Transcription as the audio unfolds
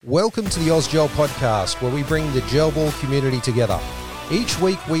Welcome to the AusGel podcast, where we bring the gel ball community together. Each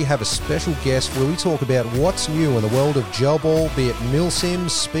week we have a special guest where we talk about what's new in the world of gel ball, be it milsim,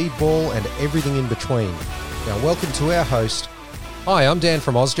 speedball, and everything in between. Now, welcome to our host. Hi, I'm Dan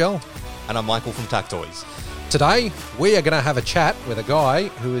from AusGel. And I'm Michael from Tac Toys. Today, we are going to have a chat with a guy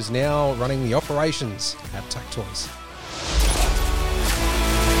who is now running the operations at Tac Toys.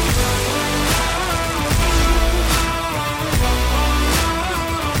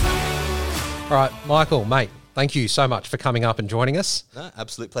 All right, Michael, mate, thank you so much for coming up and joining us. No,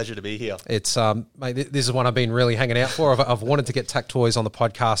 absolute pleasure to be here. It's mate, this is one I've been really hanging out for. I've wanted to get Tac Toys on the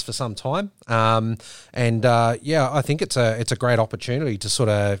podcast for some time, yeah, I think it's a great opportunity to sort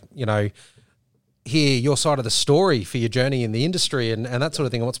of hear your side of the story for your journey in the industry and that sort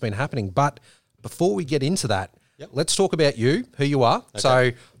of thing and what's been happening. But before we get into that, let's talk about you, who you are. Okay.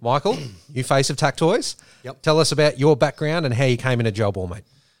 So, Michael, you face of Tac Toys. Yep. Tell us about your background and how you came into gel ball, mate.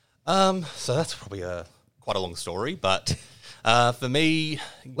 So that's probably quite a long story, but for me...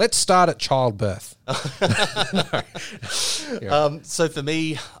 Let's start at childbirth. So for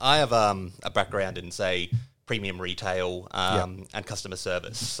me, I have a background in, say, premium retail and customer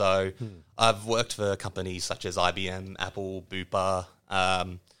service. So I've worked for companies such as IBM, Apple, Bupa,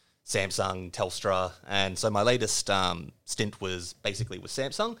 Samsung, Telstra, and so my latest stint was basically with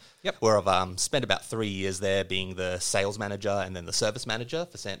Samsung, where I've spent about 3 years there being the sales manager and then the service manager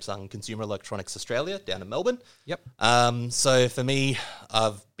for Samsung Consumer Electronics Australia down in Melbourne. So for me,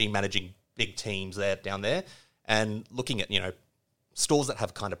 I've been managing big teams down there and looking at, stores that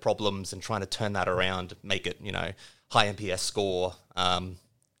have kind of problems and trying to turn that around, make it, high NPS score,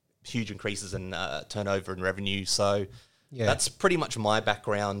 huge increases in turnover and revenue. So that's pretty much my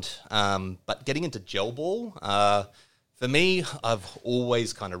background. But getting into gel ball, for me, I've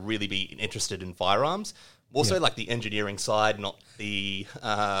always kind of really been interested in firearms. Also, like the engineering side, not the...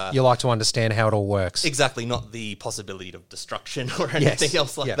 you like to understand how it all works. Exactly, not the possibility of destruction or anything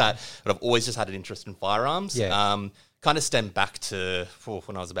else like that. But I've always just had an interest in firearms. Kind of stemmed back to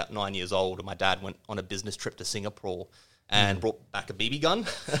when I was about 9 years old. My dad went on a business trip to Singapore and brought back a BB gun.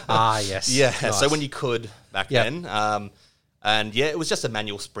 Yes. Nice. So when you could back then. It was just a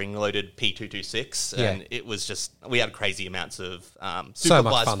manual spring-loaded P226, and it was just, we had crazy amounts of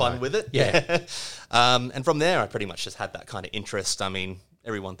supervised fun with it. And from there, I pretty much just had that kind of interest. I mean,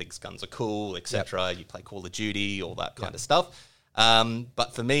 everyone thinks guns are cool, etc. You play Call of Duty, all that kind of stuff.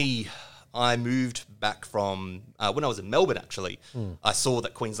 But for me, I moved back from, when I was in Melbourne, actually, I saw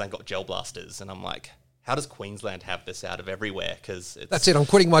that Queensland got gel blasters, and I'm like, how does Queensland have this out of everywhere? Because that's it. I'm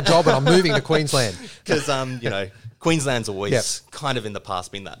quitting my job and I'm moving to Queensland. Because Queensland's always kind of in the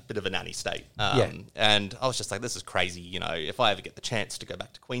past been that bit of a nanny state. And I was just like, this is crazy. If I ever get the chance to go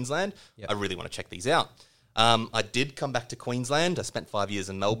back to Queensland, I really want to check these out. I did come back to Queensland. I spent 5 years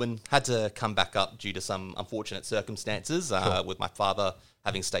in Melbourne. Had to come back up due to some unfortunate circumstances with my father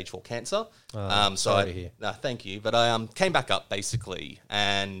having stage 4 cancer. Sorry to hear. Thank you. But I came back up basically,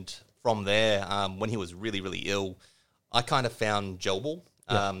 and from there, when he was really, really ill, I kind of found gel ball.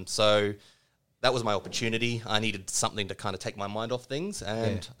 So that was my opportunity. I needed something to kind of take my mind off things,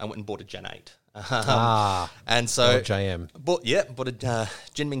 and I went and bought a Gen 8. And so JM. Bought a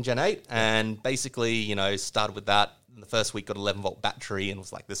Jinming Gen 8, and basically, started with that. In the first week, got 11-volt battery, and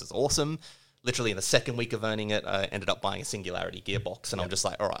was like, this is awesome. Literally in the second week of owning it, I ended up buying a Singularity gearbox, and I'm just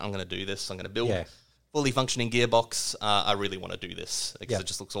like, all right, I'm going to do this. I'm going to build fully functioning gearbox. I really want to do this because it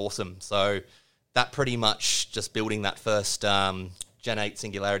just looks awesome. So that pretty much just building that first Gen 8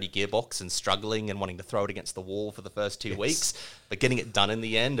 Singularity gearbox and struggling and wanting to throw it against the wall for the first 2 weeks, but getting it done in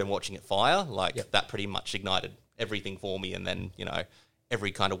the end and watching it fire, that pretty much ignited everything for me. And then,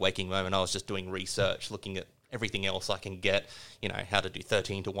 every kind of waking moment, I was just doing research, looking at everything else I can get, how to do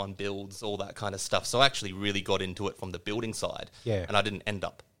 13-to-1 builds, all that kind of stuff. So I actually really got into it from the building side. And I didn't end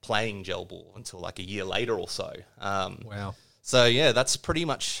up playing gel ball until like a year later or so. Wow. So that's pretty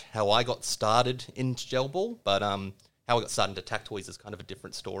much how I got started in gel ball. But how I got started into Tac Toys is kind of a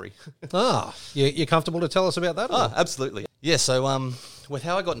different story. You're comfortable to tell us about that? Absolutely. Yeah. So with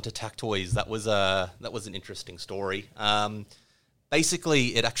how I got into Tac Toys, that was an interesting story.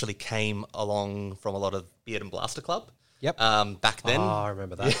 Basically, it actually came along from a lot of Beard and Blaster Club. Back then. I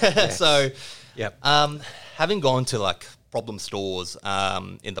remember that. So, having gone to like problem stores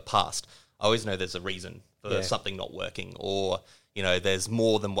in the past, I always know there's a reason for something not working, or there's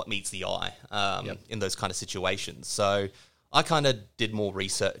more than what meets the eye in those kind of situations. So I kind of did more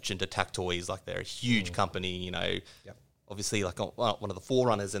research into Tac Toys. Like, they're a huge company, obviously like one of the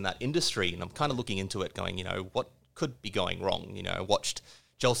forerunners in that industry, and I'm kind of looking into it, going, what could be going wrong? I watched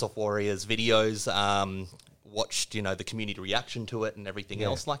Gelsoft Warriors videos, watched, the community reaction to it and everything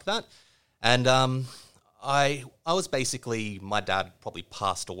else like that. And I was basically, my dad probably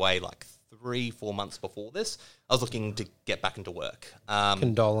passed away like 3-4 months before this. I was looking to get back into work.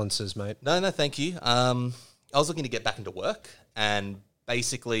 Condolences, mate. No, thank you. I was looking to get back into work, and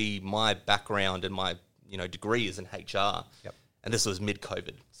basically my background and my degree is in HR. Yep. And this was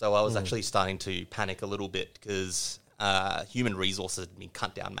mid-COVID. So I was actually starting to panic a little bit because human resources had been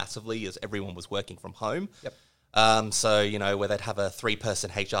cut down massively as everyone was working from home. Yep. So, where they'd have a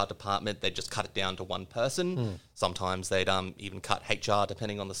 3-person HR department, they'd just cut it down to 1 person. Sometimes they'd even cut HR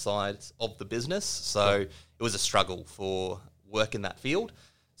depending on the size of the business. So it was a struggle for work in that field.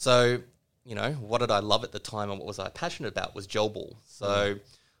 So, what did I love at the time and what was I passionate about was gel ball. So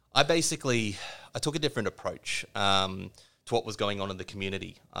I took a different approach to what was going on in the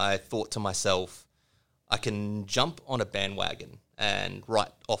community. I thought to myself, I can jump on a bandwagon and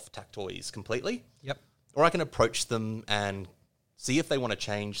write off Tactoys completely. Yep. Or I can approach them and see if they want to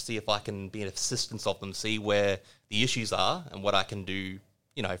change, see if I can be an assistance of them, see where the issues are and what I can do,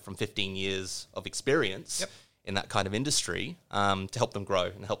 from 15 years of experience in that kind of industry to help them grow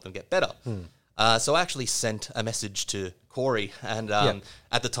and help them get better. So I actually sent a message to Corey, and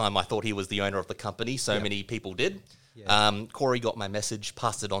at the time I thought he was the owner of the company. So many people did. Corey got my message,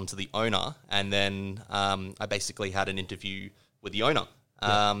 passed it on to the owner, and then I basically had an interview with the owner.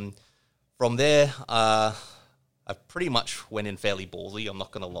 From there, I pretty much went in fairly ballsy, I'm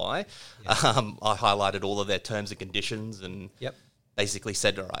not going to lie. I highlighted all of their terms and conditions and basically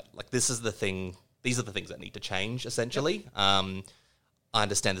said, all right, like these are the things that need to change, essentially. I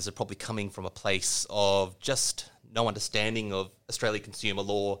understand this is probably coming from a place of just no understanding of Australian consumer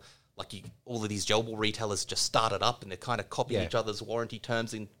law. Like all of these gel ball retailers just started up and they're kind of copying each other's warranty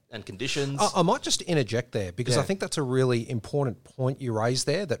terms and conditions. I might just interject there because I think that's a really important point you raised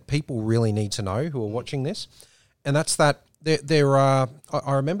there that people really need to know who are watching this. And that's that there are,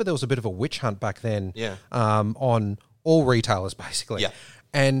 I remember there was a bit of a witch hunt back then on all retailers basically. Yeah.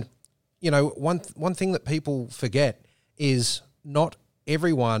 And, one thing that people forget is not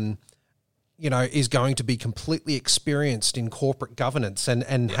everyone is going to be completely experienced in corporate governance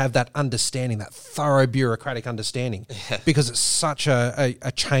and have that understanding, that thorough bureaucratic understanding, because it's such a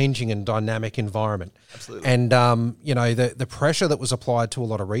changing and dynamic environment. Absolutely. And, the pressure that was applied to a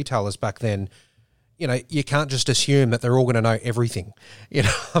lot of retailers back then, you can't just assume that they're all going to know everything. It's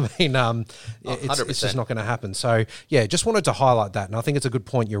just not going to happen. So, just wanted to highlight that. And I think it's a good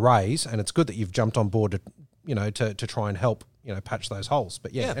point you raise, and it's good that you've jumped on board to try and help, patch those holes.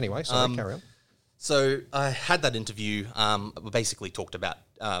 But anyway, sorry, carry on. So I had that interview. We basically talked about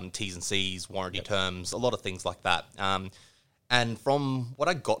T's and C's, warranty terms, a lot of things like that. And from what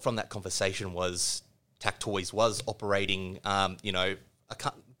I got from that conversation was Tactoys was operating,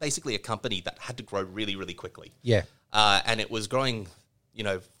 basically a company that had to grow really, really quickly. Yeah. And it was growing,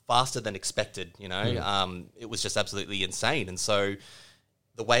 faster than expected. It was just absolutely insane. And so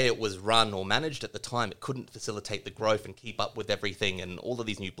the way it was run or managed at the time, it couldn't facilitate the growth and keep up with everything and all of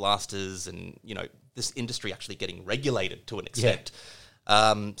these new blasters and, this industry actually getting regulated to an extent.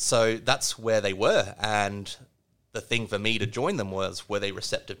 So that's where they were. And the thing for me to join them was, were they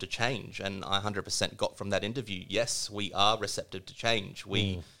receptive to change? And I 100% got from that interview, yes, we are receptive to change.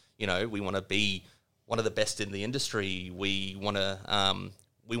 We want to be one of the best in the industry. We want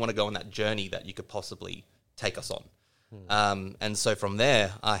to go on that journey that you could possibly take us on. And so from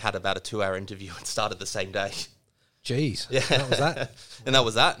there, I had about a 2-hour interview and started the same day. Jeez, that was that. And that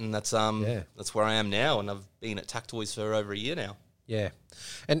was that, and that's where I am now, and I've been at Tactoys for over a year now. Yeah,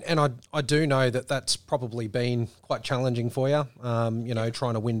 and I do know that that's probably been quite challenging for you,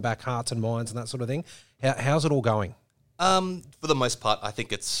 trying to win back hearts and minds and that sort of thing. How's it all going? For the most part, I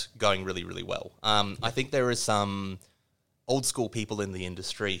think it's going really, really well. I think there is some old school people in the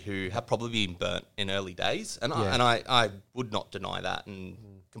industry who have probably been burnt in early days, and I would not deny that and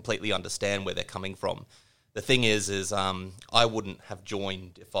completely understand where they're coming from. The thing is I wouldn't have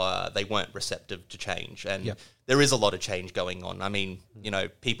joined if they weren't receptive to change, and there is a lot of change going on. I mean,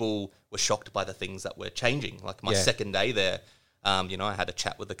 people were shocked by the things that were changing. Like my second day there, I had a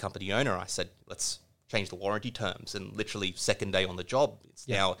chat with the company owner. I said, let's change the warranty terms, and literally second day on the job, it's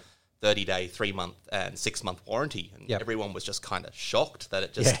now 30-day, 3-month, and 6-month warranty. And everyone was just kind of shocked that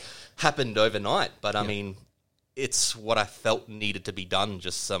it just happened overnight. But I mean, it's what I felt needed to be done,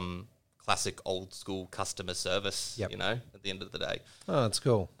 just some classic old school customer service, at the end of the day. Oh, that's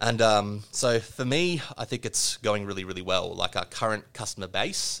cool. And so for me, I think it's going really, really well. Like our current customer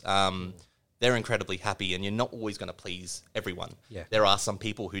base, they're incredibly happy, and you're not always going to please everyone. Yeah. There are some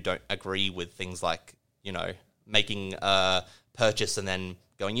people who don't agree with things like, making a purchase and then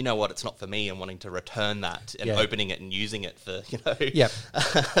going, you know what, it's not for me, and wanting to return that and opening it and using it for,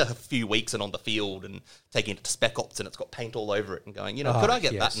 a few weeks and on the field and taking it to Spec Ops and it's got paint all over it and going, could I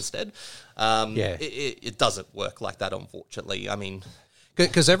get that instead? It doesn't work like that, unfortunately. I mean...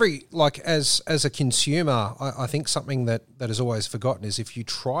 Because as a consumer, I think something that is always forgotten is if you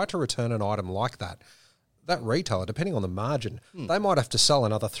try to return an item like that retailer, depending on the margin, they might have to sell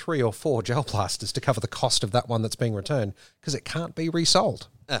another 3 or 4 gel plasters to cover the cost of that one that's being returned because it can't be resold.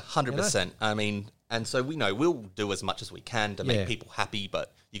 100%. I mean, and so we know we'll do as much as we can to make people happy,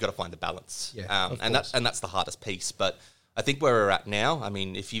 but you got to find the balance. And that's the hardest piece. But I think where we're at now, I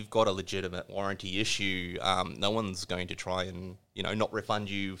mean, if you've got a legitimate warranty issue, no one's going to try and, not refund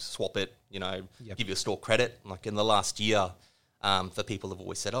you, swap it, give you a store credit. Like in the last year, for people who've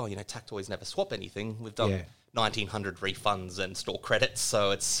always said, Tactoys never swap anything. We've done 1,900 refunds and store credits,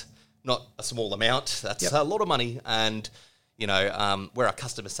 so it's not a small amount. That's a lot of money. And, where our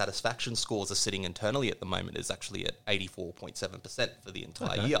customer satisfaction scores are sitting internally at the moment is actually at 84.7% for the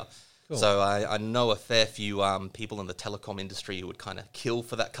entire year. Cool. So I know a fair few people in the telecom industry who would kind of kill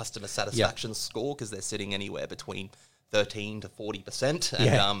for that customer satisfaction score because they're sitting anywhere between 13 to 40%.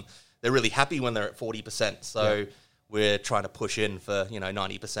 And they're really happy when they're at 40%. So we're trying to push in for,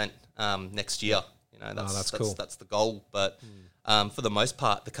 90% next year. That's cool. That's the goal. But for the most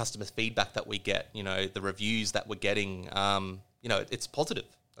part, the customer feedback that we get, the reviews that we're getting, it's positive.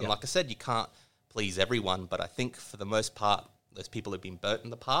 And like I said, you can't please everyone. But I think for the most part, those people who've been burnt in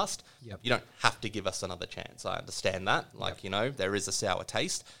the past, you don't have to give us another chance. I understand that. There is a sour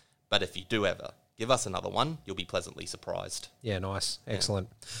taste. But if you do ever give us another one, you'll be pleasantly surprised. Yeah, nice. Excellent.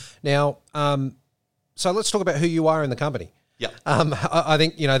 Now, so let's talk about who you are in the company. Yeah. I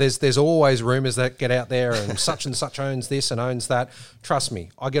think, there's always rumours that get out there and such owns this and owns that. Trust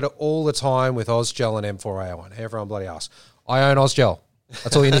me, I get it all the time with Ozgel and M4A1. Everyone bloody asks. I own Ozgel.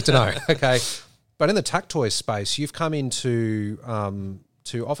 That's all you need to know. Okay. But in the Tactoys space, you've come in to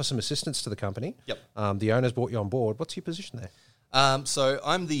offer some assistance to the company. Yep. The owners brought you on board. What's your position there? So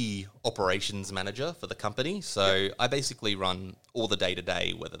I'm the operations manager for the company. So I basically run all the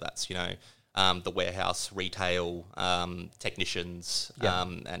day-to-day, whether that's, the warehouse, retail, technicians,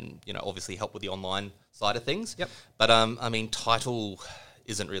 and, obviously help with the online side of things. Yep. But, title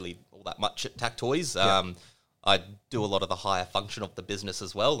isn't really all that much at Tactoys. I do a lot of the higher function of the business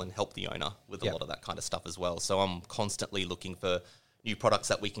as well and help the owner with a lot of that kind of stuff as well. So I'm constantly looking for new products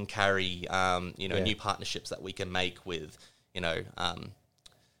that we can carry, new partnerships that we can make with,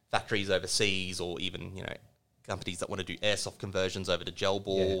 factories overseas or even, companies that want to do airsoft conversions over to gel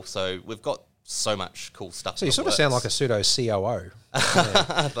ball. Yeah. So we've got so much cool stuff. So you sort of sound like a pseudo COO.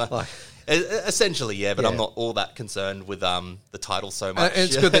 Essentially, but I'm not all that concerned with the title so much.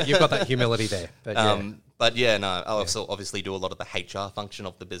 It's good that you've got that humility there. But I also obviously do a lot of the HR function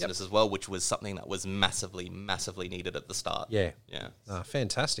of the business as well, which was something that was massively needed at the start. Yeah.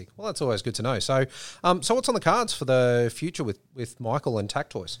 Fantastic. Well, that's always good to know. So, so what's on the cards for the future with Michael and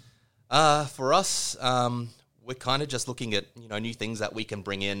Tactoys? For us, we're kind of just looking at new things that we can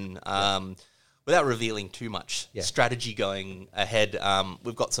bring in without revealing too much strategy going ahead.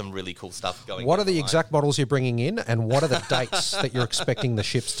 We've got some really cool stuff going. What are the exact models you're bringing in, and what are the dates that you're expecting the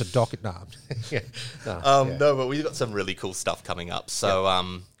ships to dock it? No, but we've got some really cool stuff coming up.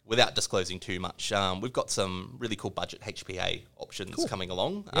 So without disclosing too much, we've got some really cool budget HPA options coming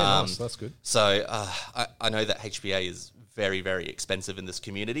along. Nice. That's good. So I know that HPA is very, very expensive in this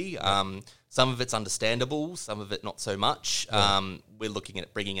community. Some of it's understandable, some of it not so much. We're looking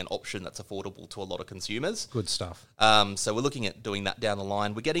at bringing an option that's affordable to a lot of consumers. Good stuff. So we're looking at doing that down the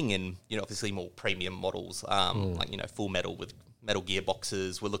line. We're getting in, obviously more premium models, like, full metal with metal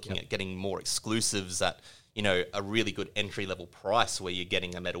gearboxes. We're looking at getting more exclusives at, a really good entry-level price where you're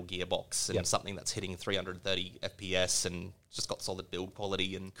getting a metal gearbox and something that's hitting 330 FPS and just got solid build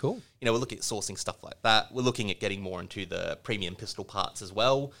quality. And cool. We're looking at sourcing stuff like that. We're looking at getting more into the premium pistol parts as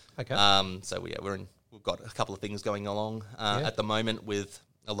well. Okay. So we've got a couple of things going along at the moment with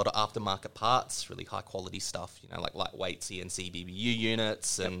a lot of aftermarket parts, really high quality stuff, like lightweight CNC BBU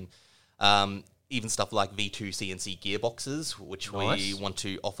units and even stuff like V2 CNC gearboxes, which we want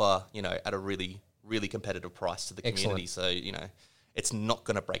to offer, at a really competitive price to the community. Excellent. So, it's not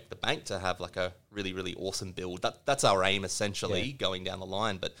going to break the bank to have like a really, really awesome build. That's our aim essentially going down the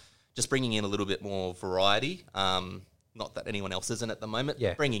line, but just bringing in a little bit more variety. Not that anyone else isn't at the moment,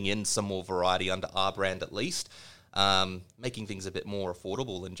 bringing in some more variety under our brand at least, making things a bit more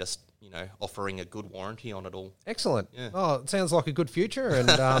affordable and just, offering a good warranty on it all. Excellent. Yeah. Oh, it sounds like a good future.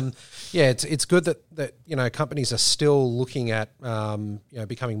 And it's good that companies are still looking at,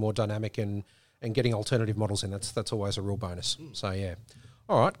 becoming more dynamic and and getting alternative models in. That's always a real bonus. So, yeah.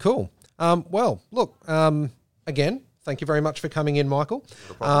 All right, cool. Well, look, again, thank you very much for coming in, Michael.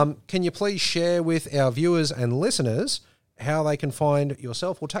 Can you please share with our viewers and listeners how they can find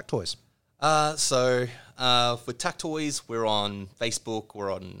yourself or Tactoys? So with Tactoys, we're on Facebook,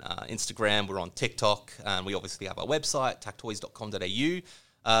 we're on Instagram, we're on TikTok, and we obviously have our website,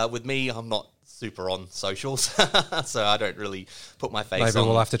 tactoys.com.au. With me, I'm not super on socials, so I don't really put my face on. Maybe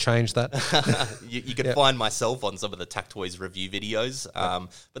we'll have to change that. You can find myself on some of the Tactoys review videos,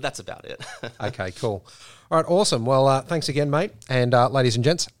 but that's about it. Okay, cool. All right, awesome. Well, thanks again, mate. And ladies and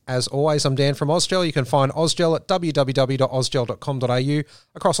gents, as always, I'm Dan from Ozgel. You can find Ozgel at www.ozgel.com.au,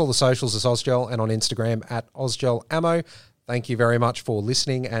 across all the socials as Ozgel, and on Instagram at OzgelAmmo. Thank you very much for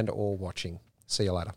listening and or watching. See you later.